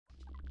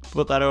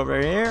Put that over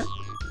here.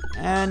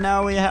 And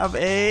now we have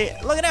a,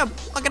 look at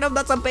him,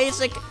 that's a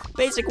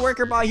basic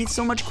worker bot. He's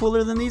so much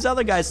cooler than these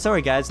other guys.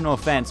 Sorry guys, no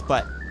offense,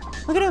 but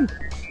look at him.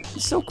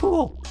 He's so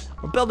cool.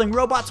 We're building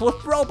robots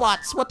with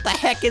robots. What the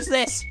heck is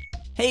this?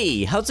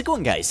 Hey, how's it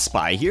going guys?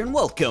 Spy here and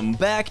welcome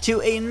back to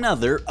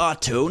another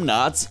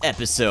Autonauts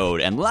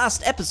episode. And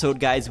last episode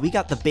guys, we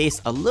got the base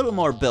a little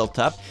more built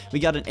up. We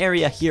got an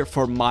area here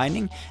for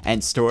mining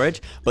and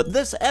storage. But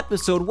this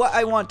episode, what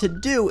I want to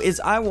do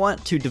is I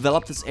want to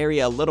develop this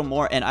area a little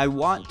more, and I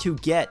want to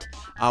get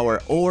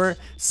our ore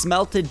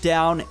smelted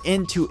down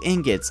into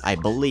ingots, I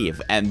believe.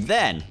 And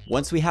then,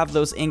 once we have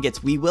those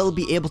ingots, we will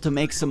be able to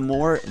make some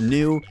more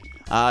new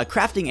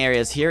crafting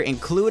areas here,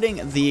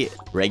 including the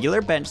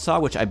regular bench saw,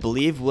 which I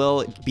believe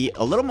will be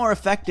a little more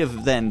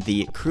effective than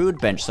the crude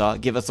bench saw,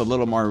 give us a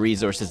little more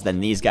resources than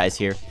these guys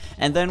here.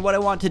 And then what I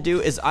want to do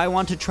is I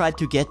want to try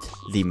to get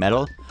the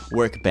metal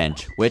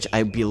workbench, which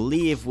I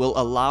believe will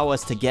allow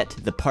us to get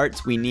the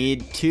parts we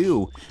need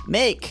to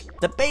make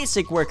the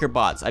basic worker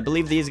bots. I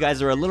believe these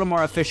guys are a little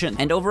more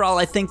efficient, and overall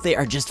I think they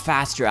are just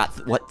faster at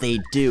what they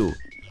do.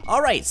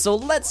 Alright, so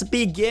let's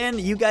begin.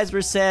 You guys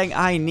were saying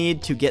I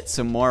need to get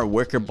some more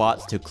worker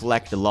bots to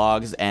collect the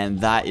logs, and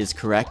that is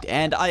correct.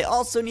 And I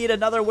also need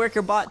another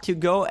worker bot to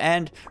go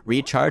and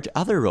recharge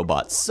other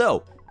robots.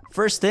 So,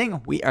 first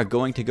thing, we are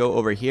going to go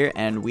over here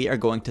and we are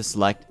going to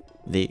select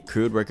the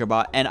crude worker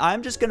bot, and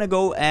I'm just gonna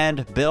go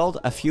and build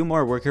a few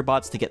more worker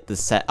bots to get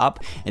this set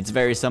up. It's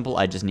very simple.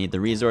 I just need the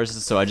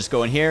resources, so I just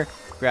go in here,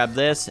 grab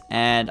this,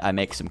 and I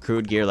make some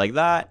crude gear like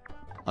that.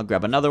 I'll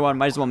grab another one.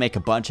 Might as well make a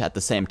bunch at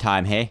the same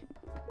time, hey?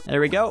 There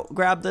we go.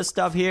 Grab this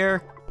stuff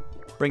here.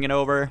 Bring it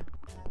over.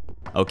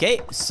 Okay,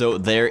 so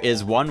there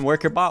is one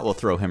worker bot. We'll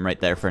throw him right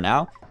there for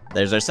now.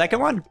 There's our second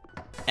one.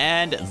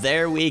 And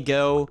there we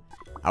go.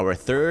 Our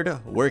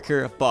third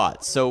worker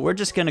bot. So we're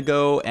just going to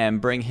go and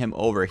bring him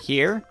over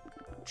here.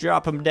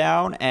 Drop him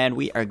down. And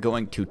we are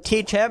going to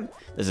teach him.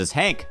 This is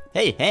Hank.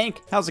 Hey, Hank.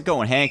 How's it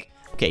going, Hank?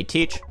 Okay,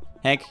 teach.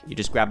 Hank, you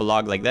just grab a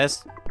log like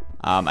this.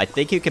 I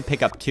think you can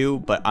pick up two,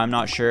 but I'm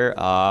not sure.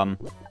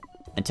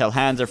 Until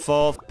hands are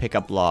full, pick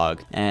up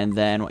log. And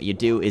then what you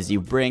do is you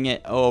bring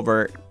it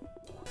over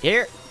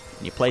here,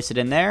 and you place it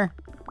in there,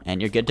 and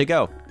you're good to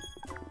go.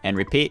 And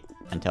repeat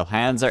until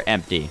hands are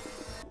empty.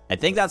 I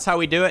think that's how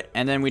we do it,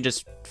 and then we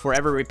just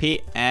forever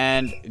repeat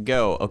and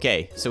go.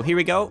 Okay, so here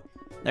we go.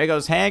 There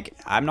goes Hank.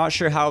 I'm not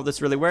sure how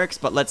this really works,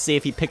 but let's see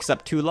if he picks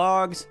up 2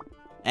 logs.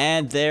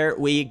 And there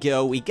we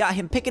go. We got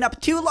him picking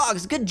up 2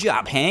 logs. Good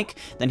job, Hank.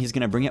 Then he's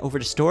going to bring it over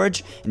to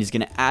storage, and he's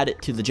going to add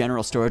it to the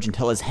general storage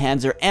until his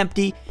hands are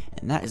empty.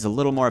 And that is a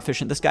little more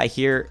efficient. This guy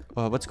here,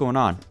 what's going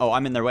on? Oh,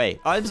 I'm in their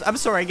way. Oh, I'm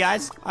sorry,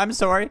 guys. I'm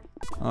sorry.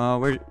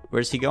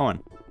 Where's he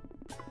going?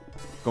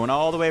 Going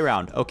all the way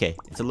around. Okay,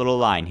 it's a little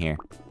line here.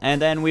 And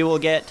then we will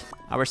get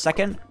our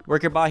second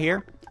worker bot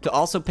here to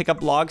also pick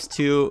up logs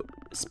to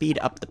speed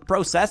up the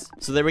process.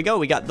 So there we go.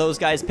 We got those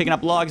guys picking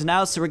up logs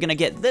now. So we're going to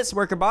get this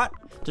worker bot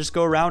to just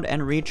go around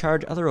and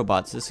recharge other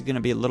robots. This is going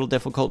to be a little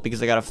difficult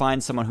because I got to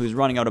find someone who's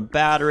running out of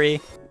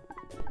battery.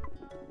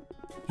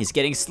 He's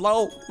getting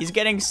slow. He's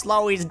getting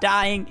slow. He's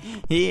dying.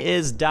 He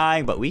is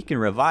dying, but we can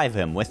revive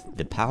him with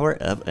the power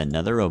of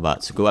another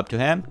robot. So go up to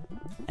him,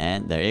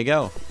 and there you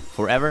go.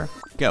 Forever,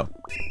 go.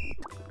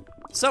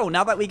 So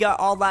now that we got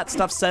all that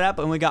stuff set up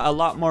and we got a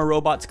lot more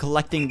robots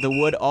collecting the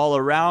wood all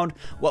around,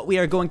 what we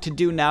are going to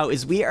do now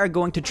is we are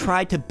going to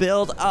try to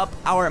build up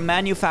our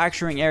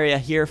manufacturing area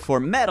here for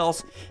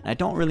metals. And I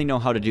don't really know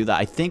how to do that.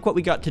 I think what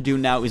we got to do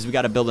now is we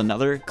got to build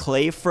another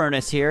clay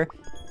furnace here.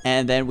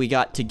 And then we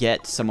got to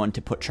get someone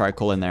to put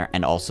charcoal in there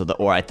and also the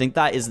ore. I think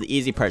that is the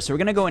easy part. So we're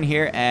going to go in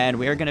here and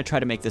we are going to try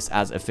to make this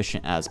as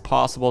efficient as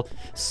possible.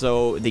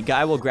 So the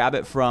guy will grab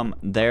it from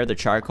there, the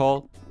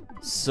charcoal.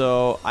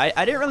 So I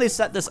didn't really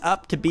set this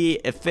up to be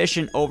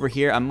efficient over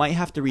here. I might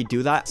have to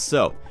redo that.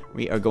 So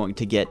we are going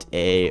to get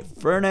a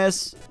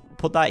furnace,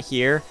 put that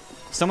here.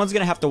 Someone's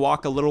going to have to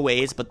walk a little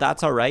ways, but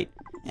that's all right.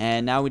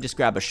 And now we just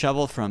grab a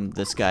shovel from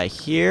this guy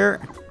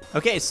here.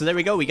 Okay, so there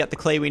we go. We got the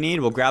clay we need.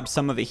 We'll grab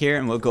some of it here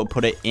and we'll go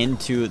put it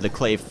into the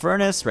clay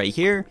furnace right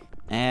here.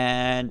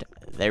 And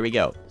there we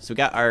go. So we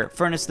got our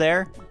furnace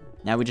there.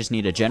 Now we just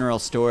need a general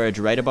storage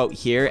right about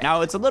here.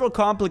 Now it's a little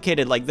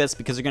complicated like this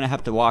because you're going to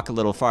have to walk a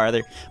little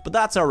farther. But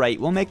that's all right.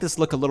 We'll make this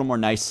look a little more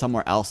nice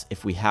somewhere else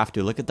if we have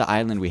to. Look at the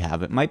island we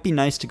have. It might be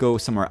nice to go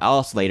somewhere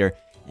else later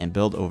and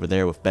build over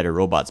there with better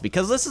robots.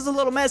 Because this is a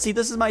little messy.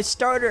 This is my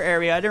starter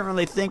area. I didn't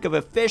really think of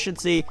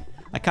efficiency.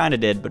 I kind of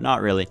did, but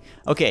not really.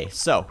 Okay,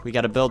 so we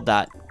got to build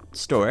that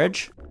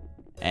storage.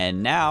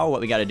 And now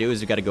what we got to do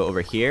is we got to go over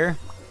here.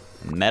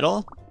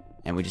 Metal.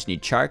 And we just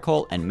need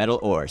charcoal and metal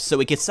ore. So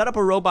we could set up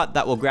a robot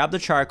that will grab the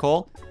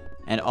charcoal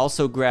and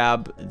also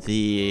grab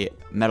the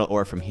metal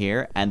ore from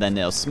here. And then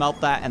they'll smelt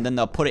that and then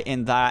they'll put it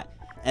in that.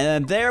 And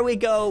then there we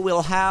go.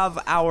 We'll have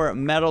our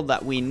metal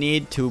that we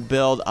need to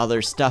build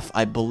other stuff,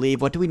 I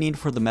believe. What do we need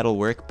for the metal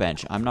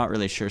workbench? I'm not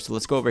really sure. So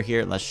let's go over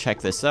here. Let's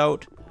check this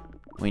out.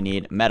 We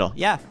need metal.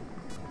 Yeah.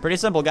 Pretty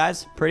simple,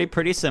 guys.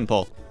 Pretty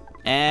simple.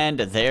 And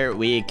there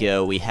we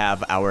go. We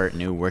have our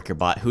new worker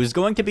bot who's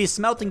going to be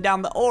smelting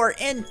down the ore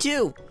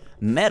into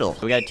metal.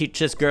 We gotta teach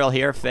this girl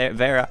here,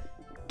 Vera,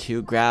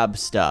 to grab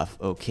stuff.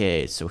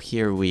 Okay, so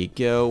here we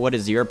go. What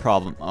is your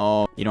problem?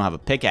 Oh, you don't have a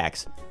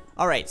pickaxe.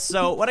 All right,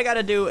 so what I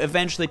gotta do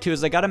eventually too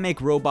is I gotta make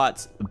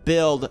robots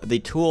build the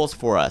tools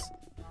for us.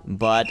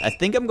 But I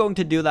think I'm going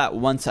to do that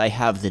once I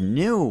have the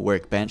new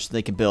workbench so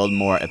they can build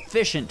more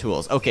efficient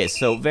tools. Okay,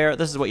 so Vera,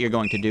 this is what you're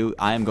going to do.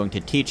 I am going to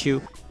teach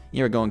you.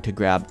 You're going to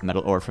grab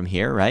metal ore from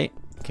here, right?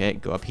 Okay,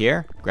 go up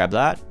here, grab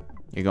that.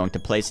 You're going to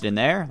place it in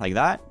there, like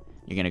that.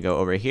 You're gonna go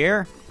over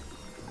here,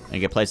 and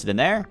you can place it in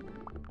there.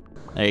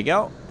 There you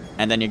go.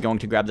 And then you're going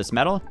to grab this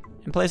metal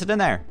and place it in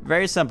there.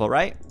 Very simple,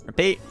 right?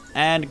 Repeat,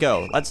 and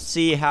go. Let's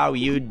see how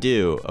you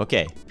do.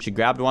 Okay, she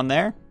grabbed one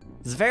there.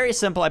 It's very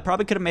simple. I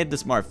probably could have made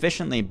this more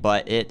efficiently,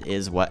 but it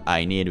is what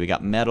I need. We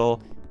got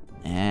metal,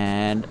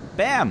 and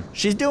bam!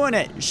 She's doing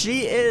it.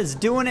 She is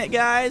doing it,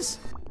 guys.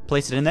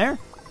 Place it in there,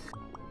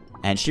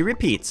 and she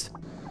repeats.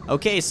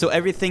 Okay, so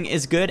everything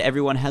is good.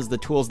 Everyone has the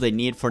tools they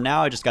need for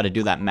now. I just got to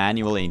do that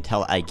manually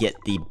until I get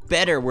the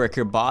better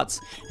worker bots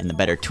and the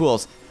better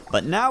tools.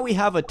 But now we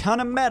have a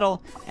ton of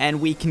metal, and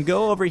we can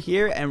go over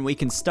here and we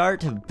can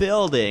start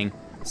building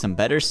some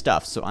better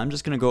stuff. So I'm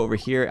just gonna go over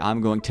here.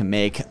 I'm going to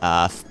make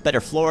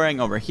better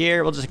flooring over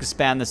here. We'll just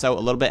expand this out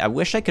a little bit. I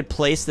wish I could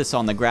place this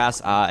on the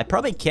grass. I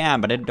probably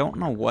can, but I don't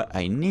know what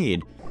I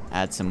need.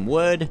 Add some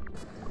wood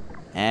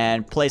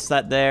and place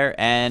that there.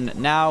 And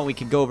now we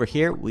can go over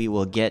here. We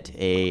will get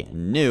a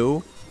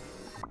new,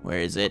 where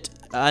is it?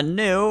 A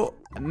new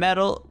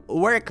metal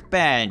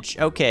workbench.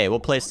 Okay,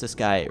 we'll place this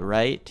guy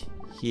right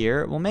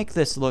here. We'll make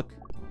this look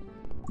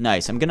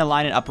nice. I'm gonna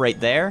line it up right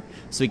there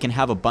so we can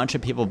have a bunch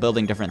of people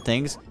building different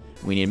things.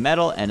 We need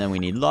metal, and then we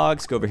need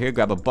logs. Go over here,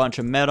 grab a bunch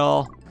of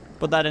metal,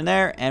 put that in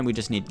there, and we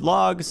just need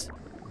logs.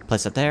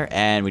 Place that there,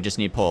 and we just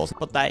need poles.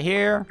 Put that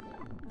here.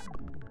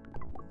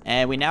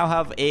 And we now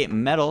have a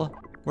metal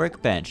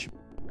workbench.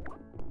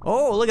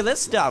 Oh, look at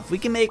this stuff. We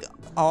can make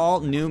all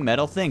new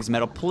metal things.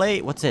 Metal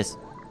plate, what's this?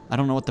 I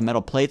don't know what the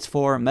metal plate's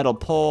for. Metal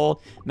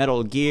pole,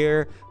 metal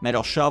gear,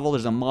 metal shovel.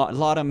 There's a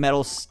lot of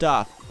metal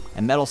stuff.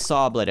 And metal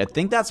saw blade. I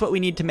think that's what we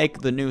need to make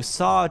the new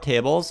saw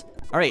tables.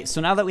 All right, so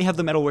now that we have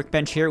the metal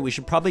workbench here, we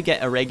should probably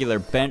get a regular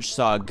bench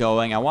saw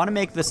going. I want to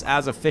make this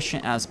as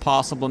efficient as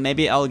possible.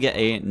 Maybe I'll get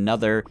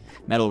another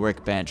metal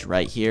workbench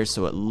right here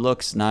so it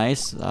looks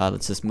nice.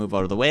 Let's just move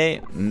out of the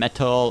way.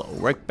 Metal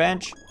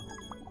workbench.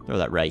 Throw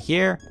that right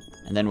here.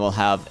 And then we'll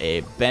have a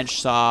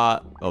bench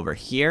saw over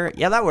here.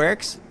 Yeah, that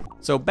works.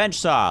 So bench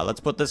saw, let's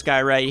put this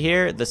guy right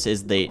here. This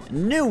is the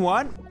new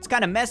one. It's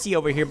kind of messy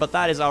over here, but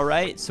that is all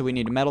right. So we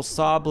need a metal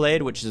saw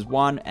blade, which is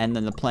one, and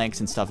then the planks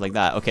and stuff like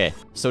that. Okay,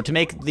 so to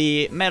make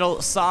the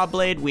metal saw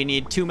blade, we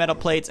need 2 metal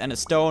plates and a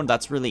stone.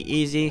 That's really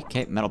easy.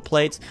 Okay, metal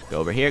plates. Go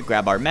over here,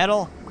 grab our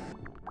metal.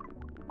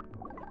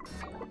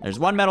 There's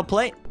 1 metal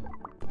plate.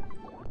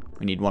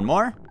 We need 1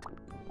 more.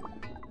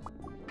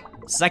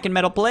 Second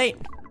metal plate.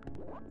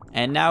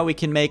 And now we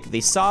can make the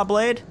saw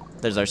blade.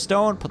 There's our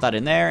stone, put that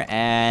in there,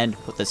 and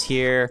put this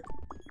here,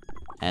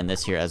 and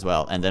this here as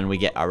well. And then we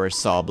get our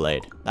saw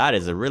blade. That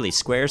is a really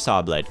square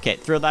saw blade. Okay,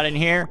 throw that in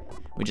here.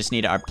 We just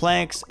need our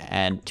planks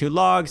and 2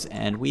 logs,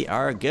 and we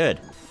are good.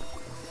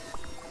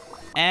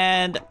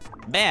 And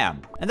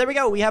bam. And there we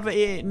go, we have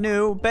a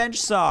new bench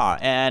saw.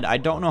 And I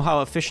don't know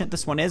how efficient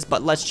this one is,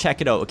 but let's check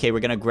it out. Okay, we're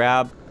gonna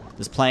grab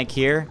this plank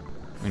here.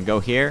 We're gonna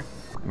go here,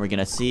 and we're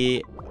gonna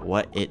see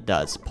what it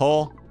does.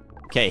 Pull.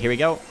 Okay, here we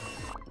go.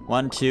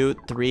 1, 2,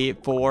 3,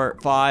 4,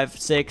 5,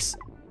 6.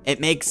 It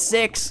makes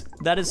 6.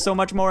 That is so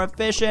much more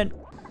efficient.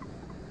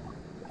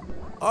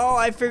 Oh,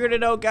 I figured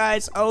it out,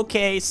 guys.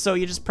 Okay, so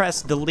you just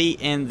press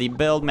delete in the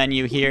build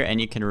menu here and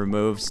you can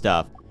remove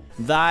stuff.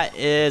 That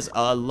is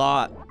a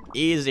lot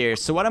easier.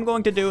 So what I'm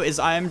going to do is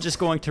I'm just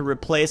going to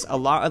replace a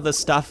lot of the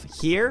stuff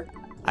here.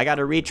 I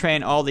gotta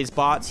retrain all these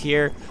bots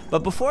here.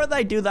 But before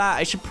I do that,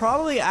 I should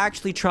probably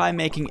actually try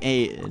making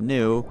a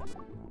new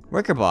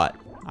worker bot.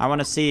 I want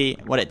to see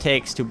what it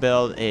takes to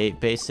build a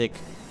basic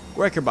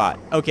worker bot.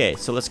 Okay,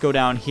 so let's go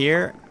down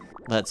here.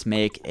 Let's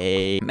make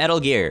a metal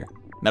gear.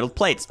 Metal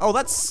plates. Oh,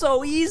 that's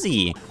so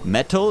easy.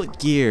 Metal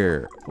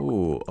gear.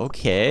 Ooh,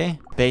 okay.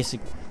 Basic.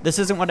 This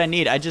isn't what I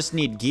need. I just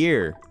need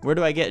gear. Where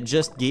do I get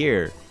just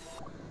gear?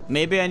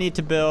 Maybe I need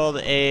to build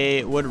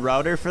a wood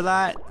router for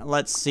that.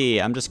 Let's see.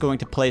 I'm just going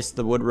to place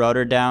the wood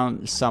router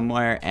down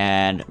somewhere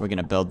and we're going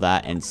to build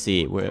that and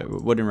see.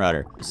 Wooden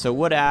router. So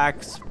wood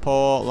axe,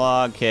 pole,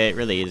 log. Okay,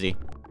 really easy.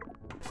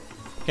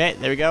 Okay,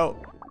 there we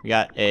go. We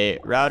got a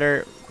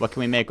router. What can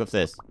we make with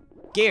this?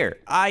 Gear.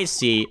 I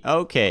see.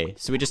 Okay,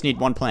 so we just need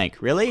 1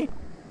 plank. Really?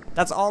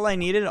 That's all I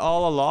needed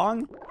all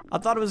along? I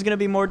thought it was gonna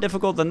be more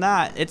difficult than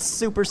that. It's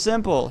super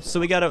simple. So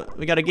we got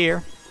a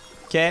gear.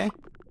 Okay.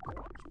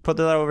 Put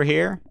that over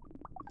here.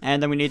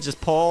 And then we need just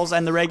poles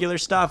and the regular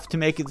stuff to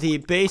make the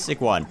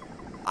basic one.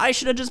 I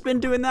should have just been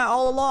doing that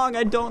all along.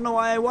 I don't know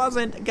why I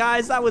wasn't.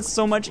 Guys, that was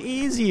so much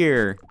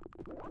easier.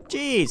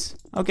 Jeez.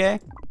 Okay.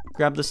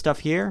 Grab the stuff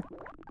here.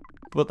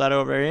 Put that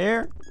over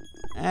here.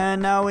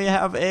 And now we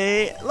have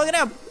a, look at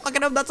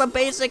him, that's a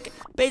basic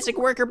basic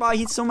worker bot.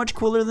 He's so much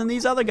cooler than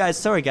these other guys.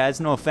 Sorry, guys,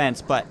 no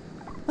offense, but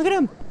look at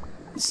him.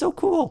 He's so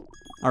cool.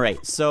 All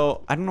right,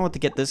 so I don't know what to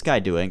get this guy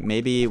doing.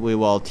 Maybe we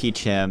will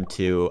teach him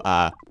to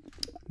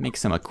make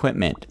some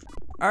equipment.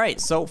 All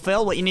right, so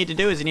Phil, what you need to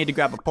do is you need to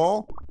grab a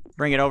pole,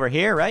 bring it over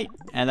here, right?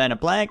 And then a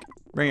plank,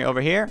 bring it over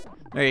here.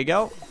 There you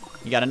go.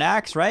 You got an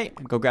axe, right?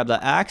 Go grab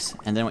that axe,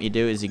 and then what you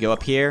do is you go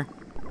up here,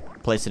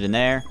 place it in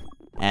there,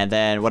 and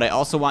then what I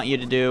also want you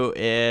to do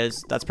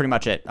is, that's pretty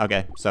much it.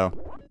 Okay, so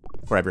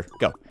forever,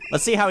 go.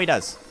 Let's see how he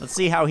does. Let's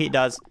see how he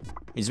does.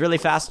 He's really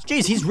fast.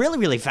 Jeez, he's really,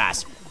 really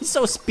fast. He's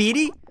so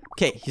speedy.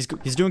 Okay,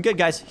 he's doing good,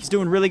 guys. He's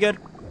doing really good.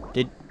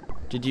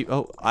 Did you?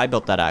 Oh, I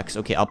built that axe.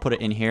 Okay, I'll put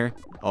it in here.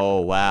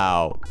 Oh,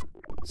 wow.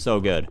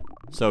 So good.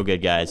 So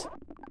good, guys.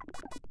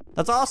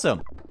 That's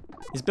awesome.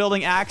 He's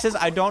building axes.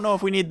 I don't know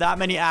if we need that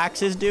many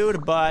axes,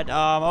 dude, but,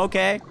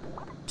 okay.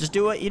 Just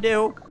do what you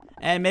do.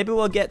 And maybe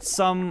we'll get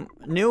some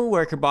new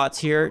worker bots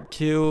here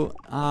to,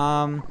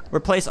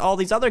 replace all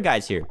these other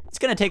guys here. It's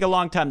gonna take a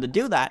long time to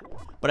do that,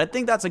 but I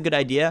think that's a good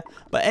idea.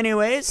 But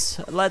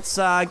anyways, let's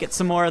get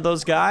some more of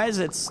those guys.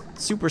 It's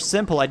super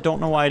simple. I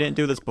don't know why I didn't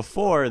do this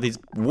before. These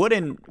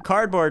wooden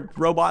cardboard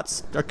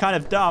robots are kind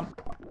of dumb.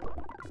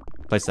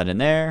 Place that in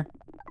there.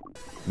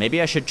 Maybe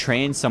I should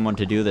train someone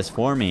to do this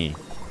for me.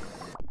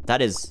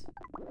 That is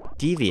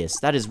devious.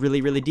 That is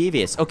really, really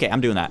devious. Okay,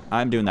 I'm doing that.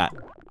 I'm doing that.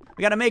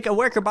 We gotta make a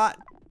worker bot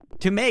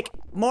to make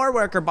more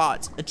worker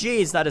bots.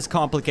 Jeez, that is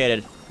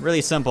complicated.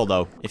 Really simple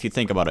though, if you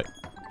think about it.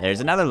 There's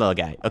another little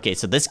guy. Okay,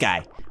 so this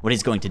guy, what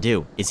he's going to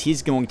do is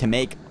he's going to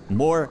make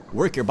more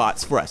worker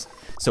bots for us.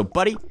 So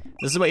buddy,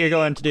 this is what you're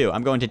going to do.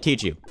 I'm going to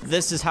teach you.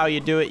 This is how you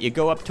do it. You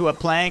go up to a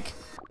plank,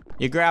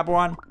 you grab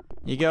one,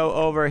 you go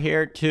over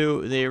here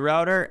to the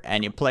router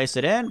and you place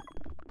it in.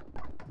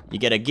 You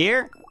get a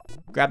gear,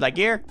 grab that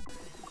gear,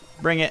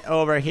 bring it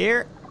over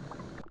here,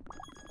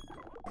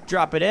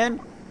 drop it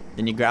in,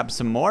 then you grab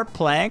some more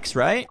planks,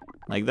 right?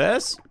 Like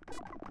this.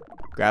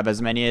 Grab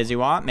as many as you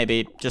want,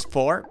 maybe just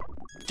 4.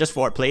 Just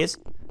 4, please.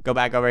 Go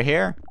back over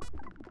here.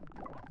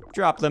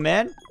 Drop them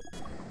in.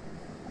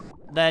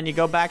 Then you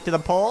go back to the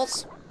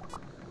poles.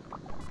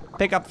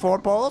 Pick up 4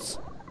 poles.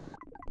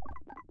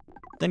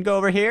 Then go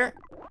over here.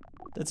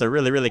 That's a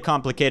really, really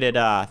complicated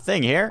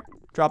thing here.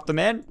 Drop them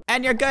in.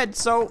 And you're good,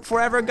 so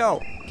forever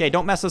go. Okay,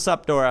 don't mess us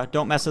up, Dora.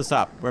 Don't mess us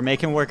up. We're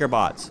making worker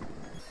bots.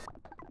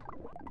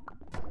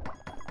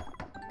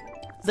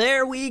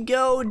 There we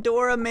go.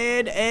 Dora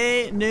made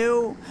a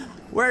new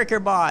worker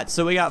bot.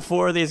 So we got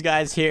 4 of these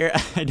guys here.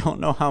 I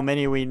don't know how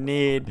many we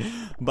need,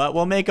 but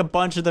we'll make a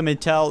bunch of them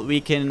until we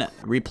can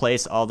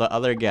replace all the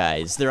other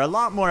guys. They're a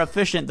lot more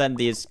efficient than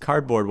these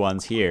cardboard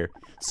ones here.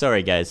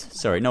 Sorry, guys.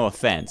 Sorry, no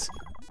offense.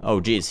 Oh,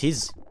 geez,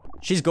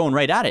 she's going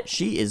right at it.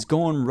 She is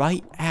going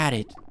right at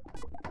it.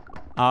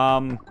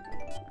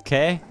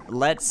 Okay.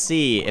 Let's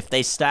see. If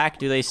they stack,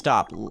 do they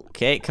stop?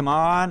 Okay, come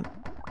on.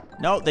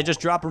 No, they just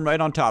drop them right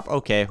on top.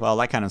 Okay, well,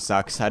 that kind of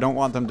sucks. I don't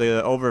want them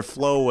to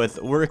overflow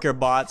with worker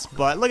bots,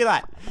 but look at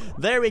that.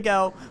 There we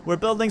go. We're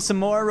building some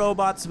more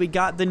robots. We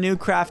got the new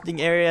crafting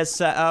area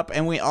set up,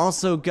 and we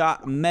also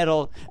got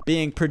metal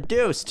being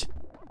produced.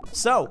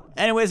 So,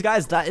 anyways,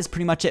 guys, that is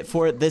pretty much it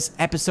for this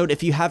episode.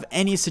 If you have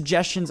any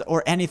suggestions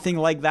or anything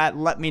like that,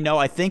 let me know.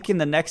 I think in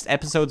the next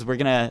episodes, we're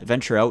going to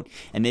venture out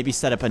and maybe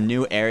set up a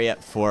new area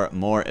for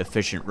more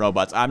efficient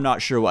robots. I'm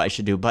not sure what I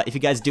should do, but if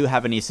you guys do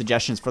have any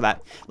suggestions for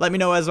that, let me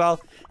know as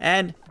well.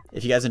 And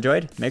if you guys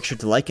enjoyed, make sure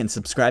to like and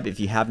subscribe if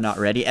you have not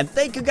already. And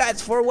thank you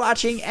guys for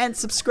watching and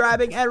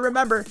subscribing. And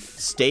remember,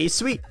 stay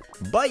sweet.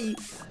 Bye.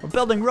 We're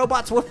building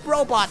robots with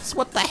robots.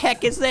 What the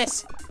heck is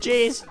this?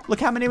 Jeez,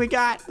 look how many we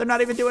got. They're not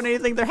even doing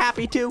anything. They're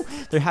happy too.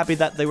 They're happy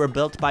that they were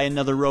built by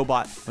another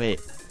robot. Wait,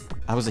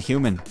 I was a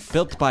human.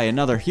 Built by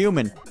another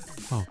human.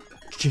 Oh,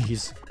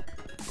 jeez.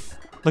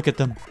 Look at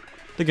them.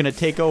 They're gonna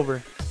take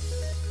over.